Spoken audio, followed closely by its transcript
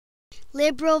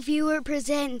LiberalViewer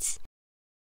presents.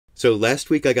 So last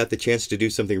week I got the chance to do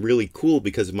something really cool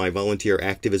because of my volunteer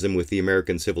activism with the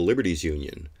American Civil Liberties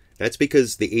Union. That's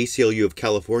because the ACLU of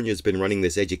California has been running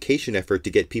this education effort to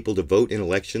get people to vote in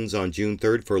elections on June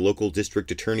 3rd for local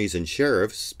district attorneys and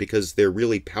sheriffs because they're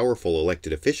really powerful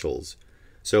elected officials.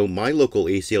 So my local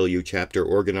ACLU chapter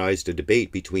organized a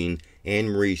debate between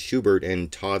Anne-Marie Schubert and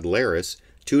Todd Leras,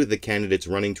 two of the candidates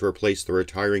running to replace the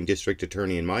retiring district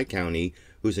attorney in my county,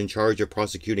 who's in charge of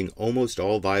prosecuting almost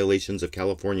all violations of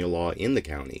California law in the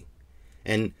county.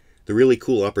 And the really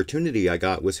cool opportunity I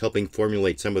got was helping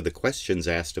formulate some of the questions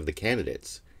asked of the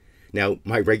candidates. Now,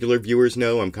 my regular viewers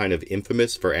know I'm kind of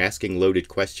infamous for asking loaded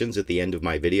questions at the end of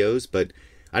my videos, but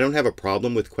I don't have a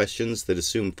problem with questions that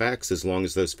assume facts as long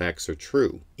as those facts are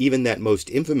true. Even that most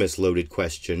infamous loaded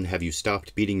question, have you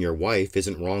stopped beating your wife,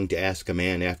 isn't wrong to ask a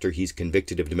man after he's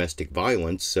convicted of domestic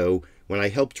violence, so when I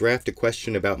helped draft a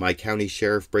question about my county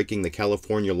sheriff breaking the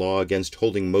California law against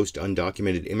holding most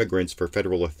undocumented immigrants for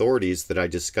federal authorities that I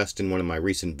discussed in one of my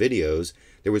recent videos,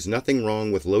 there was nothing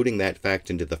wrong with loading that fact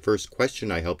into the first question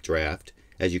I helped draft,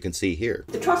 as you can see here.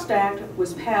 The Trust Act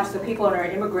was passed so people in our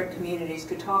immigrant communities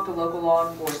could talk to local law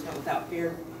enforcement without fear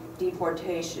of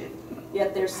deportation.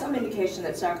 Yet there's some indication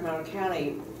that Sacramento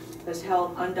County has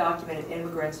held undocumented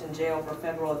immigrants in jail for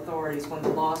federal authorities when the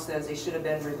law says they should have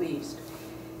been released.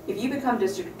 If you become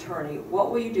district attorney, what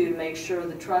will you do to make sure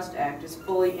the Trust Act is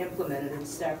fully implemented in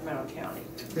Sacramento County?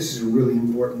 This is a really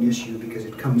important issue because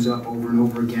it comes up over and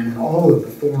over again in all of the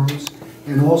forums,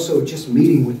 and also just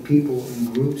meeting with people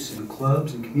in groups and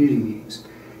clubs and community meetings.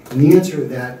 And the answer to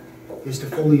that is to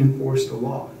fully enforce the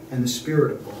law and the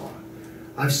spirit of the law.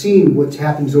 I've seen what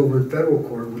happens over in federal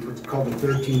court with what's called the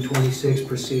 1326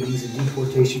 proceedings, the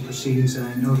deportation proceedings, and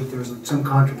I know that there's some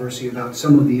controversy about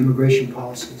some of the immigration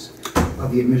policies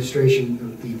of the administration,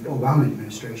 of the Obama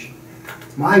administration.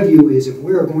 My view is if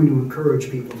we are going to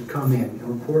encourage people to come in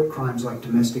and report crimes like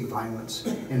domestic violence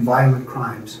and violent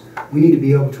crimes, we need to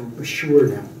be able to assure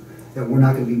them that we're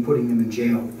not going to be putting them in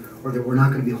jail or that we're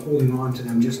not going to be holding on to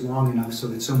them just long enough so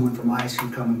that someone from ICE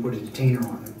can come and put a detainer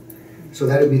on them. So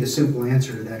that would be the simple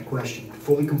answer to that question.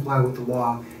 Fully comply with the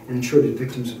law and ensure that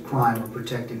victims of crime are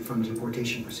protected from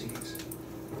deportation proceedings.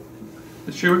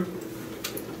 Ms. Schubert?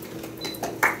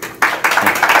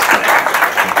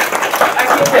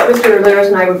 I think that Mr. Leras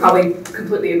and I would probably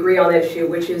completely agree on that issue,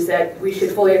 which is that we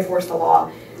should fully enforce the law.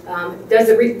 Does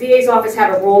the DA's office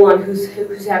have a role on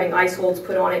who's having ICE holds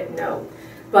put on it? No.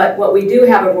 But what we do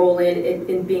have a role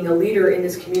in being a leader in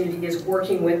this community is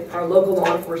working with our local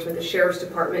law enforcement, the Sheriff's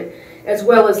Department, as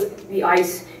well as the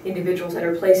ICE individuals that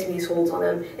are placing these holds on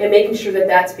them and making sure that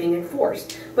that's being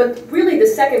enforced. But really the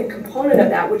second component of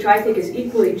that, which I think is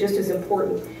equally just as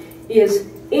important, is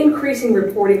increasing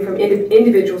reporting from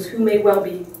individuals who may well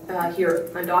be here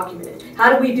undocumented.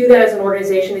 How do we do that as an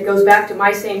organization? It goes back to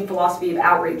my same philosophy of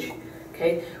outreach.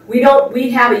 Okay? We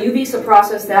have a U-Visa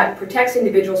process that protects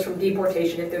individuals from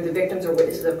deportation if they're the victims or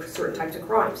witnesses of certain types of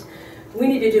crimes. We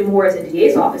need to do more as a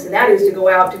DA's office, and that is to go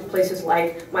out to places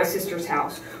like my sister's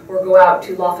house or go out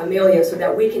to La Familia so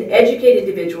that we can educate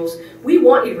individuals. We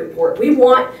want you to report. We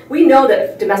know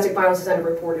that domestic violence is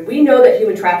underreported. We know that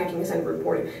human trafficking is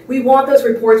underreported. We want those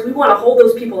reports. We want to hold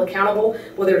those people accountable,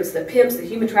 whether it's the pimps, the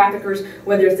human traffickers,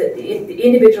 whether it's the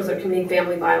individuals that are committing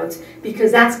family violence,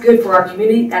 because that's good for our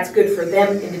community, that's good for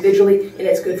them individually, and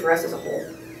it's good for us as a whole.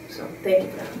 So thank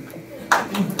you for that.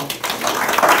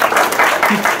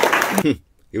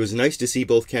 It was nice to see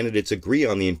both candidates agree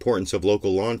on the importance of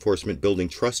local law enforcement building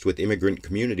trust with immigrant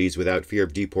communities without fear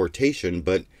of deportation,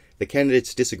 but the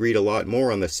candidates disagreed a lot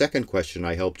more on the second question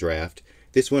I helped draft,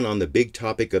 this one on the big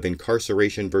topic of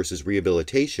incarceration versus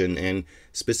rehabilitation, and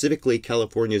specifically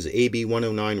California's AB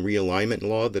 109 realignment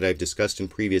law that I've discussed in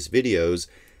previous videos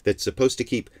that's supposed to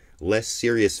keep less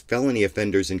serious felony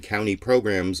offenders in county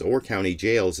programs or county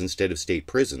jails instead of state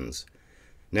prisons.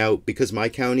 Now, because my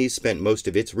county spent most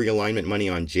of its realignment money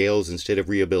on jails instead of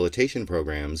rehabilitation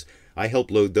programs, I helped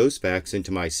load those facts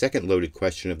into my second loaded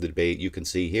question of the debate you can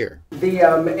see here. The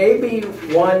AB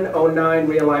 109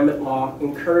 realignment law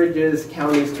encourages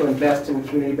counties to invest in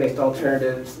community-based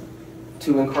alternatives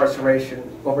to incarceration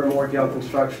over more jail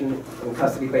construction and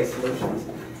custody-based solutions.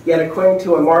 Yet, according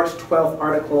to a March 12th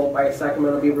article by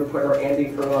Sacramento Bee reporter Andy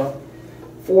Furlow,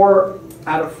 4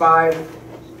 out of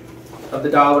 5 of the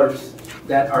dollars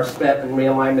that are spent in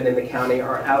realignment in the county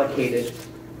are allocated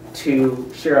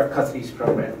to sheriff custody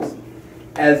programs.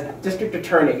 As district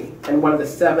attorney and one of the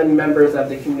 7 members of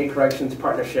the Community Corrections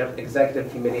Partnership Executive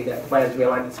Committee that plans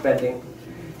realignment spending,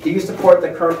 do you support the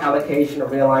current allocation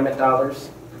of realignment dollars?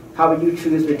 How would you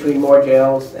choose between more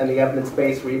jails and the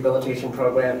evidence-based rehabilitation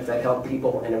programs that help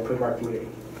people and improve our community?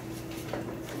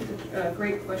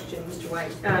 Great question, Mr.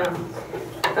 White.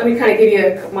 Let me kind of give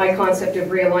you my concept of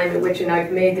realignment, which, and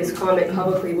I've made this comment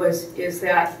publicly, is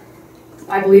that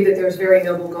I believe that there's very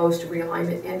noble goals to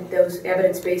realignment, and those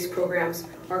evidence-based programs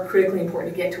are critically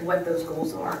important to get to what those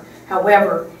goals are.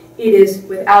 However, it is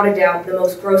without a doubt the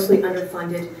most grossly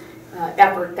underfunded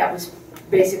effort that was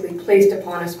basically placed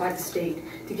upon us by the state.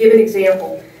 To give an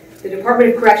example, the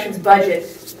Department of Corrections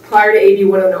budget prior to AB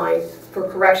 109 for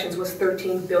corrections was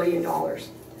 $13 billion.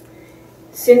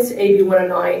 Since AB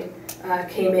 109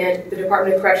 came in, the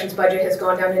Department of Corrections budget has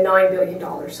gone down to $9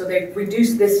 billion. So they've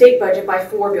reduced the state budget by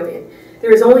 $4 billion.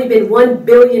 There has only been $1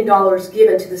 billion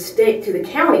given to the state, to the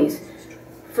counties,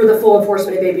 for the full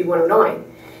enforcement of AB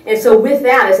 109. And so with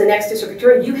that, as the next district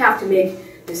attorney, you have to make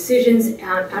decisions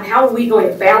on how are we going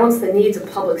to balance the needs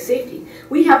of public safety.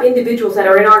 We have individuals that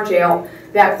are in our jail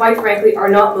that, quite frankly, are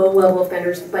not low-level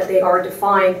offenders, but they are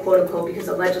defined, quote-unquote, because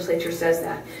the legislature says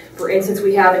that. For instance,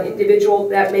 we have an individual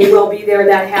that may well be there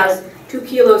that has 2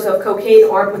 kilos of cocaine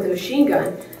armed with a machine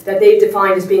gun that they've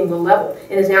defined as being low-level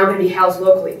and is now going to be housed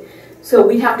locally. So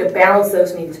we have to balance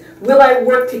those needs. Will I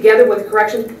work together with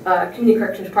Community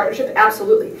Corrections Partnership?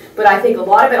 Absolutely. But I think a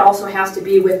lot of it also has to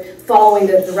be with following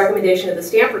the recommendation of the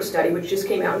Stanford study, which just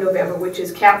came out in November, which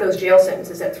is cap those jail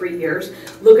sentences at 3 years,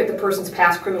 look at the person's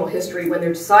past criminal history when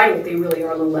they're deciding if they really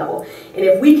are low level. And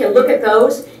if we can look at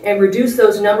those and reduce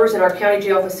those numbers in our county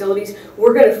jail facilities,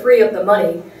 we're going to free up the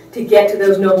money to get to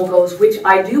those noble goals, which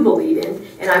I do believe in,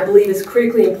 and I believe is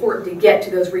critically important to get to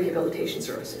those rehabilitation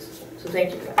services. So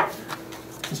thank you for that.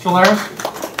 Mr. Leras?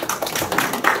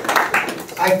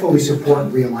 I fully support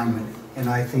realignment, and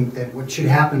I think that what should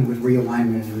happen with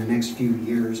realignment in the next few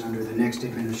years under the next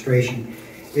administration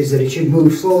is that it should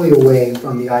move slowly away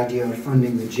from the idea of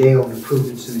funding the jail and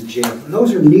improvements in the jail. And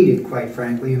those are needed, quite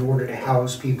frankly, in order to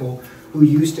house people who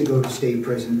used to go to state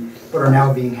prison but are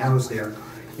now being housed there,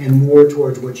 and more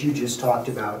towards what you just talked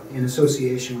about in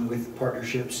association with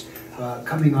partnerships,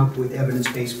 coming up with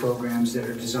evidence-based programs that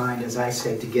are designed, as I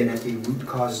said, to get at the root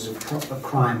causes of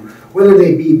crime, whether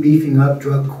they be beefing up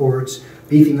drug courts,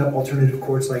 beefing up alternative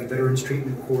courts like veterans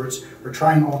treatment courts, or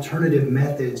trying alternative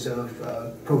methods of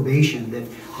probation that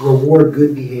reward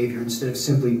good behavior instead of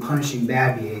simply punishing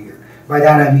bad behavior. By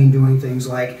that I mean doing things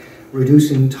like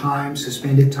reducing time,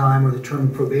 suspended time, or the term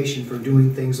of probation for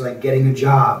doing things like getting a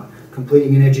job,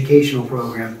 completing an educational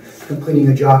program, completing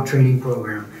a job training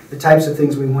program, the types of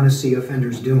things we want to see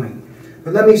offenders doing.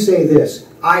 But let me say this,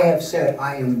 I have said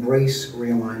I embrace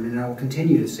realignment, and I will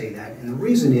continue to say that. And the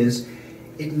reason is,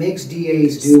 it makes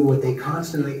DAs do what they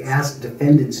constantly ask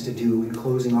defendants to do in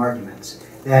closing arguments.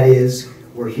 That is,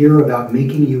 we're here about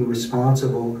making you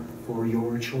responsible for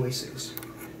your choices.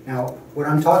 Now, what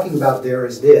I'm talking about there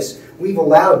is this. We've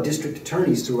allowed district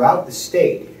attorneys throughout the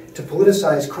state to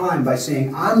politicize crime by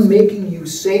saying, I'm making you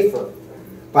safer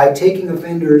by taking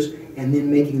offenders and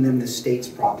then making them the state's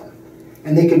problem.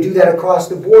 And they could do that across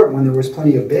the board when there was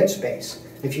plenty of bed space.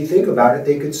 If you think about it,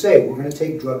 they could say, we're going to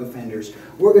take drug offenders.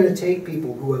 We're going to take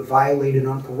people who have violated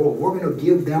on parole. We're going to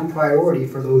give them priority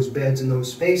for those beds and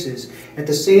those spaces. At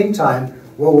the same time,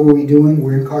 what were we doing?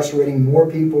 We're incarcerating more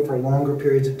people for longer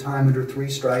periods of time under 3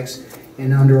 strikes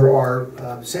and under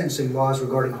our sentencing laws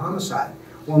regarding homicide.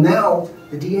 Well, now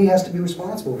the DA has to be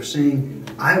responsible for saying,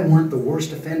 I want the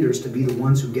worst offenders to be the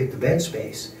ones who get the bed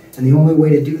space. And the only way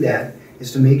to do that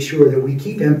is to make sure that we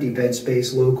keep empty bed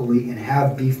space locally and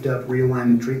have beefed up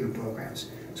realignment treatment programs.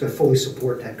 So I fully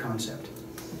support that concept.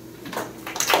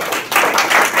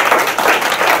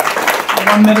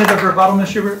 1 minute of rebuttal, Ms.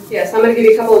 Schubert. Yes, I'm going to give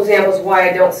you a couple examples why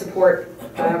I don't support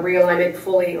realignment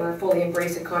fully or fully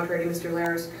embrace it, contrary to Mr.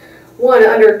 Leras. One,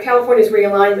 under California's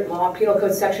realignment law, Penal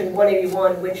Code Section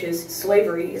 181, which is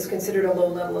slavery, is considered a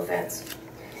low-level offense.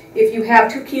 If you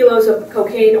have 2 kilos of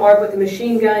cocaine armed with a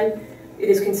machine gun, it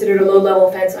is considered a low-level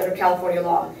offense under California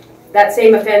law. That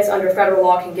same offense under federal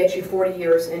law can get you 40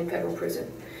 years in federal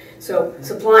prison. So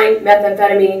supplying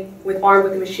methamphetamine armed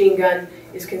with a machine gun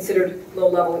is considered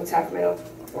low-level in Sacramento,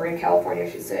 or in California, I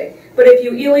should say. But if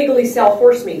you illegally sell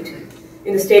horse meat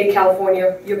in the state of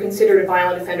California, you're considered a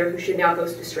violent offender who should now go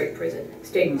to straight prison.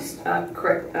 Straight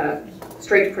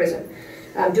to prison.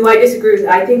 Do I disagree with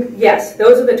that? I think, yes,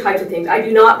 those are the types of things. I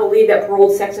do not believe that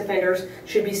paroled sex offenders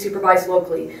should be supervised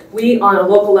locally. We, on a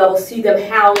local level, see them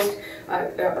housed,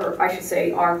 or I should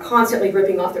say, are constantly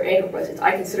ripping off their ankle bracelets.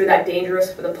 I consider that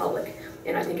dangerous for the public.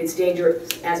 And I think it's dangerous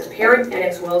as a parent and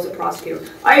as well as a prosecutor.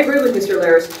 I agree with Mr.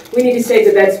 Leras. We need to save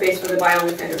the bed space for the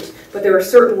violent offenders. But there are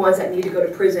certain ones that need to go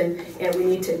to prison, and we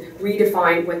need to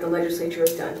redefine what the legislature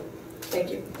has done. Thank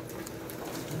you.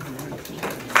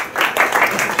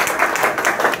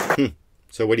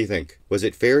 So what do you think? Was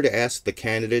it fair to ask the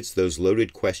candidates those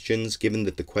loaded questions, given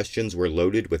that the questions were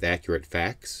loaded with accurate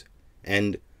facts?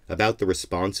 And about the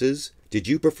responses, did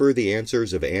you prefer the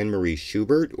answers of Anne-Marie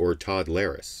Schubert or Todd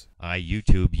Leras? I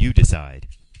YouTube, you decide.